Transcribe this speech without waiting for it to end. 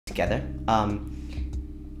together.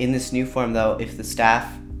 In this new form, though, if the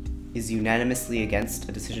staff is unanimously against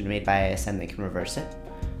a decision made by ASM, they can reverse it.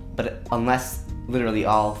 But unless literally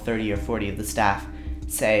all 30 or 40 of the staff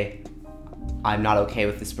say, I'm not okay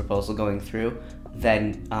with this proposal going through,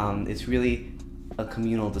 then it's really a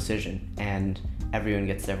communal decision and everyone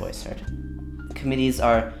gets their voice heard. Committees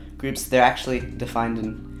are groups, they're actually defined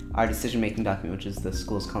in our decision-making document, which is the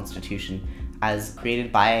school's constitution, as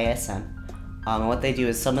created by ASM. And what they do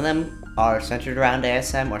is some of them are centered around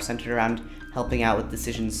ASM or centered around helping out with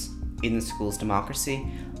decisions in the school's democracy.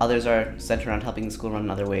 Others are centered around helping the school run in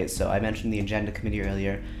other ways. So I mentioned the Agenda Committee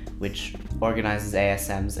earlier, which organizes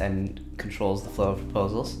ASMs and controls the flow of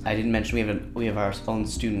proposals. I didn't mention we have our own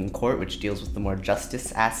student court, which deals with the more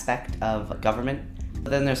justice aspect of government.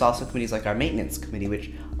 But then there's also committees like our maintenance committee,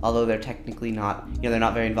 which, although they're technically not, they're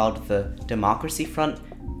not very involved with the democracy front,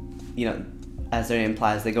 as their name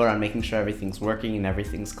implies, they go around making sure everything's working and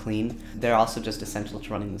everything's clean. They're also just essential to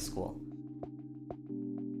running the school.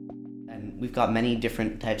 And we've got many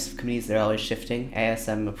different types of committees. They're always shifting.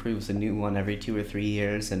 ASM approves a new one every 2 or 3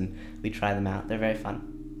 years, and we try them out. They're very fun.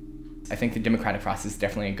 I think the democratic process is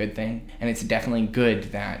definitely a good thing, and it's definitely good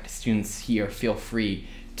that students here feel free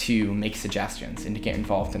to make suggestions and to get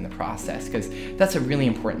involved in the process, because that's a really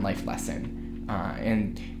important life lesson.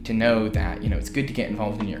 And to know that it's good to get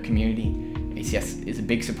involved in your community. ACS is a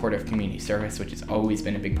big supporter of community service, which has always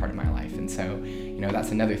been a big part of my life, and so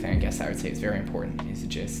that's another thing I guess I would say is very important, is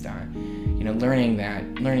just learning that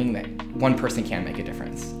one person can make a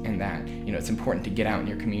difference, and that it's important to get out in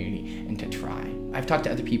your community and to try. I've talked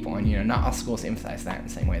to other people, and not all schools emphasize that in the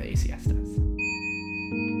same way that ACS does.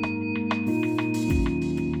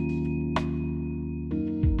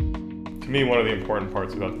 To me, one of the important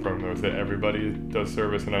parts about the program, though, is that everybody does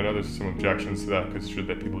service, and I know there's some objections to that, because should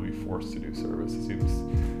that people be forced to do service? It seems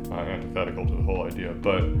antithetical to the whole idea,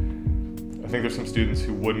 but I think there's some students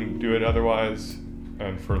who wouldn't do it otherwise,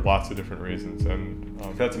 and for lots of different reasons. And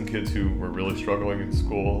I've had some kids who were really struggling in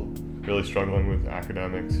school, really struggling with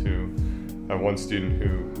academics, I have one student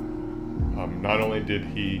who not only did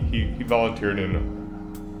he volunteered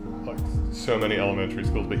in like so many elementary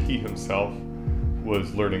schools, but he himself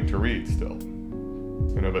was learning to read still.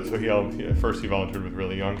 But so at first he volunteered with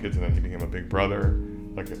really young kids, and then he became a Big Brother,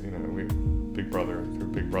 Big Brother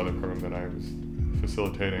through Big Brother program that I was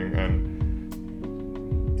facilitating, and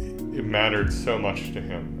it mattered so much to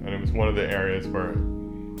him. And it was one of the areas where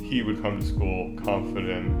he would come to school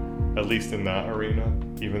confident, at least in that arena,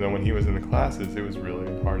 even though when he was in the classes, it was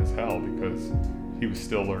really hard as hell because he was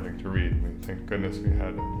still learning to read. I mean, thank goodness we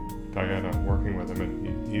had Diana working with him,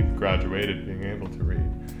 and he graduated being able to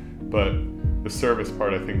read. But the service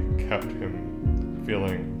part, I think, kept him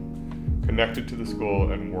feeling connected to the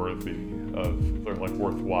school and worthy of, or like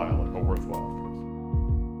worthwhile, like a worthwhile person.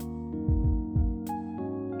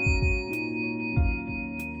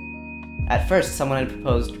 At first, someone had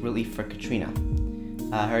proposed relief for Katrina,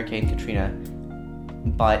 Hurricane Katrina,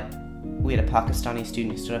 but we had a Pakistani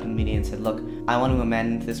student who stood up in the meeting and said, look, I want to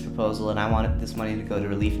amend this proposal and I want this money to go to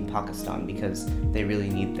relief in Pakistan because they really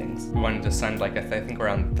need things. We wanted to send I think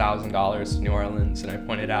around $1,000 to New Orleans, and I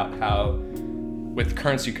pointed out how with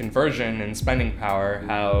currency conversion and spending power,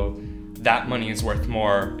 how that money is worth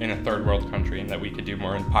more in a third world country, and that we could do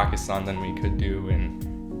more in Pakistan than we could do in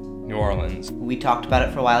New Orleans. We talked about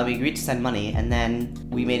it for a while, we agreed to send money, and then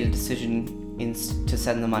we made a decision to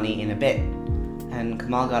send the money in a bit. And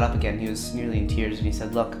Kamal got up again, he was nearly in tears, and he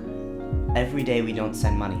said, look, every day we don't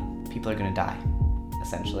send money, people are gonna die,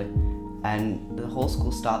 essentially. And the whole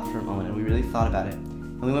school stopped for a moment, and we really thought about it.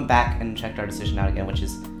 And we went back and checked our decision out again, which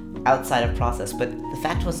is outside of process, but the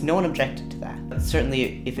fact was no one objected to that. But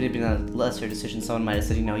certainly, if it had been a lesser decision, someone might have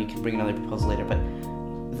said, you can bring another proposal later, but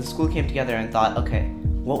the school came together and thought, okay,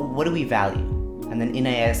 what do we value? And then in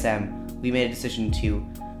ASM, we made a decision to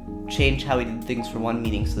change how we did things for one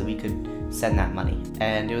meeting so that we could send that money.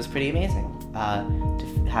 And it was pretty amazing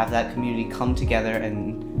to have that community come together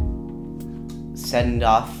and send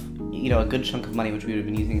off a good chunk of money which we would have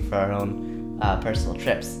been using for our own personal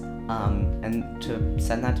trips, and to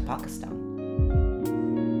send that to Pakistan.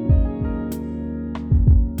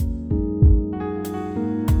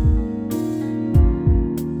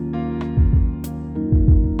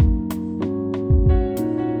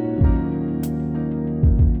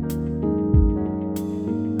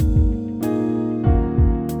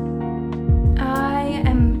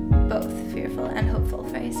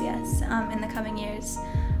 In the coming years.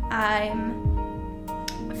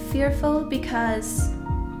 I'm fearful because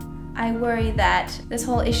I worry that this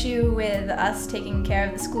whole issue with us taking care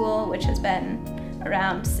of the school, which has been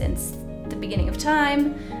around since the beginning of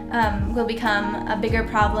time will become a bigger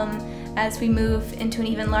problem as we move into an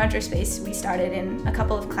even larger space. We started in a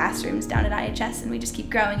couple of classrooms down at IHS, and we just keep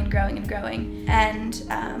growing and growing and growing. And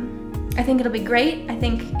I think it'll be great, I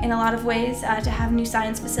think, in a lot of ways, to have new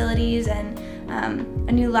science facilities and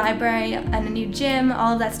a new library and a new gym.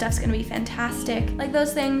 All of that stuff's gonna be fantastic. Like,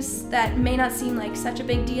 those things that may not seem like such a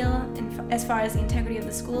big deal as far as the integrity of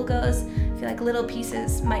the school goes, I feel like little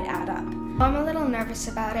pieces might add up. I'm a little nervous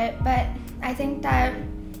about it, but I think that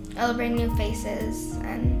it'll bring new faces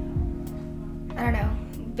and, I don't know,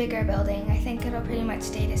 bigger building. I think it'll pretty much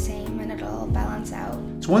stay the same and it'll balance out.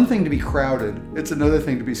 It's one thing to be crowded, it's another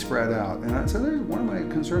thing to be spread out. And so one of my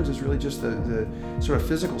concerns is really just the sort of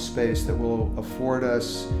physical space that will afford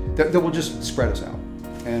us, that will just spread us out.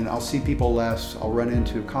 And I'll see people less, I'll run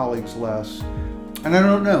into colleagues less. And I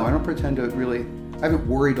don't know, I don't pretend to really, I haven't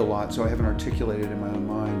worried a lot, so I haven't articulated in my own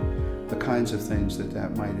mind the kinds of things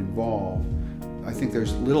that might involve. I think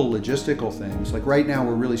there's little logistical things. Like right now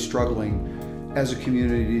we're really struggling as a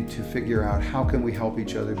community to figure out how can we help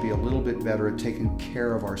each other be a little bit better at taking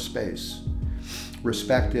care of our space.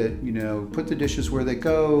 Respect it, you know, put the dishes where they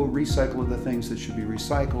go, recycle the things that should be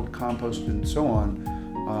recycled, composted, and so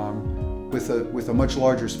on. With a much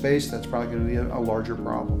larger space, that's probably going to be a larger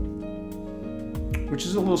problem. Which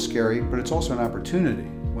is a little scary, but it's also an opportunity.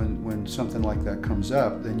 When something like that comes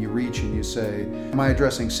up, then you reach and you say, am I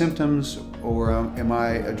addressing symptoms or am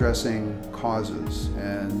I addressing causes?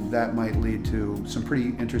 And that might lead to some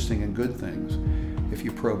pretty interesting and good things if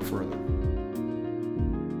you probe further.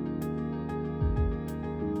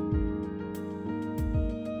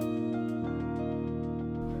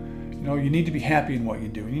 You know, you need to be happy in what you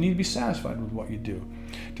do, and you need to be satisfied with what you do.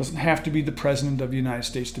 It doesn't have to be the President of the United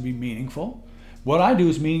States to be meaningful. What I do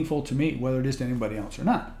is meaningful to me, whether it is to anybody else or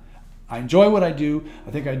not. I enjoy what I do,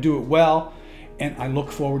 I think I do it well, and I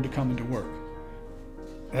look forward to coming to work.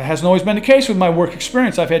 That hasn't always been the case with my work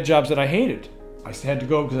experience. I've had jobs that I hated. I had to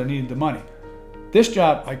go because I needed the money. This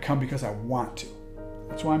job, I come because I want to.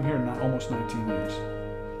 That's why I'm here now, almost 19 years,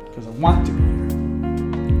 because I want to be here.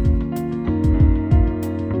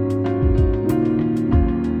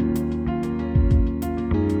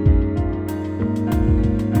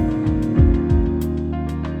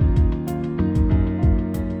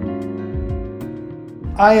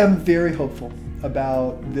 I am very hopeful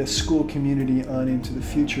about this school community on into the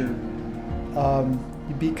future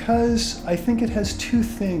because I think it has two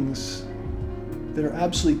things that are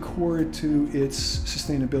absolutely core to its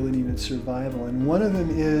sustainability and its survival. And one of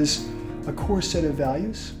them is a core set of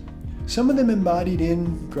values, some of them embodied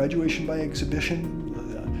in graduation by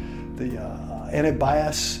exhibition, the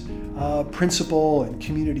anti-bias principle and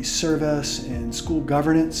community service and school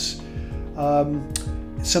governance.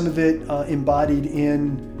 Some of it embodied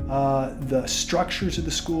in the structures of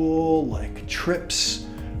the school, like trips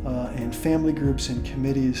and family groups and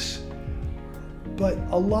committees. But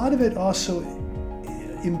a lot of it also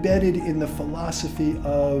embedded in the philosophy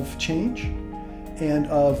of change and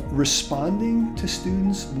of responding to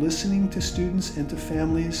students, listening to students and to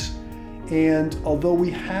families. And although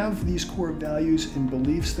we have these core values and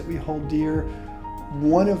beliefs that we hold dear,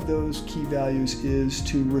 one of those key values is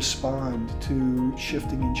to respond to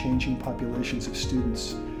shifting and changing populations of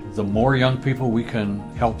students. The more young people we can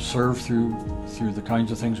help serve through the kinds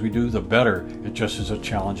of things we do, the better. It just is a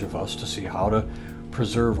challenge of us to see how to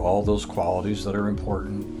preserve all those qualities that are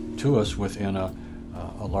important to us within a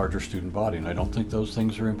larger student body. And I don't think those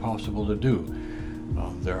things are impossible to do.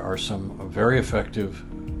 There are some very effective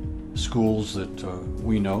schools that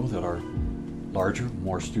we know that are larger,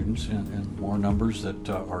 more students, and more numbers that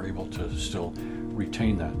are able to still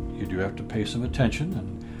retain that. You do have to pay some attention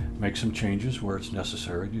and make some changes where it's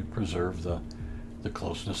necessary to preserve the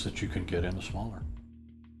closeness that you can get in a smaller.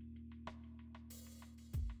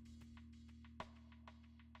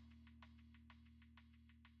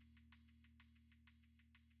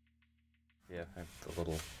 Yeah, I'm a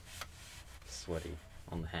little sweaty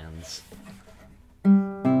on the hands.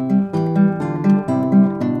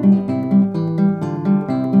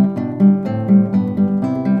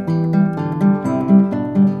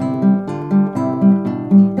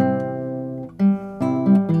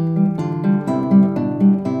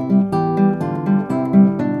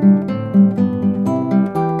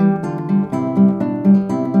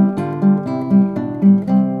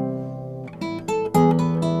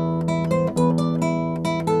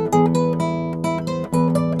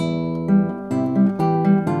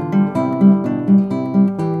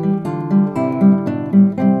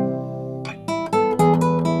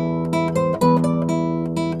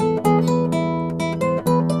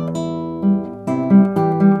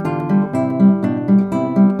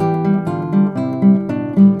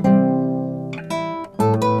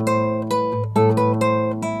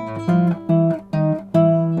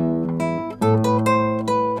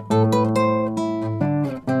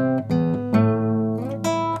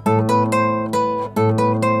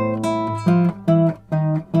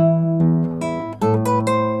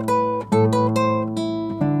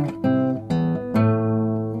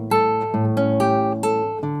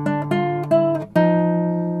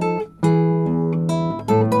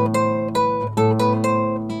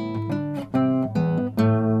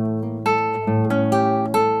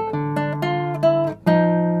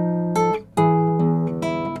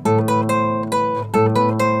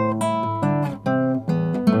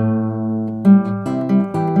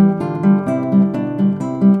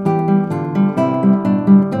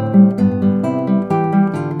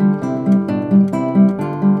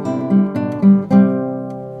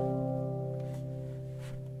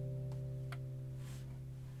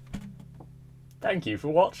 Thank you for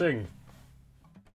watching.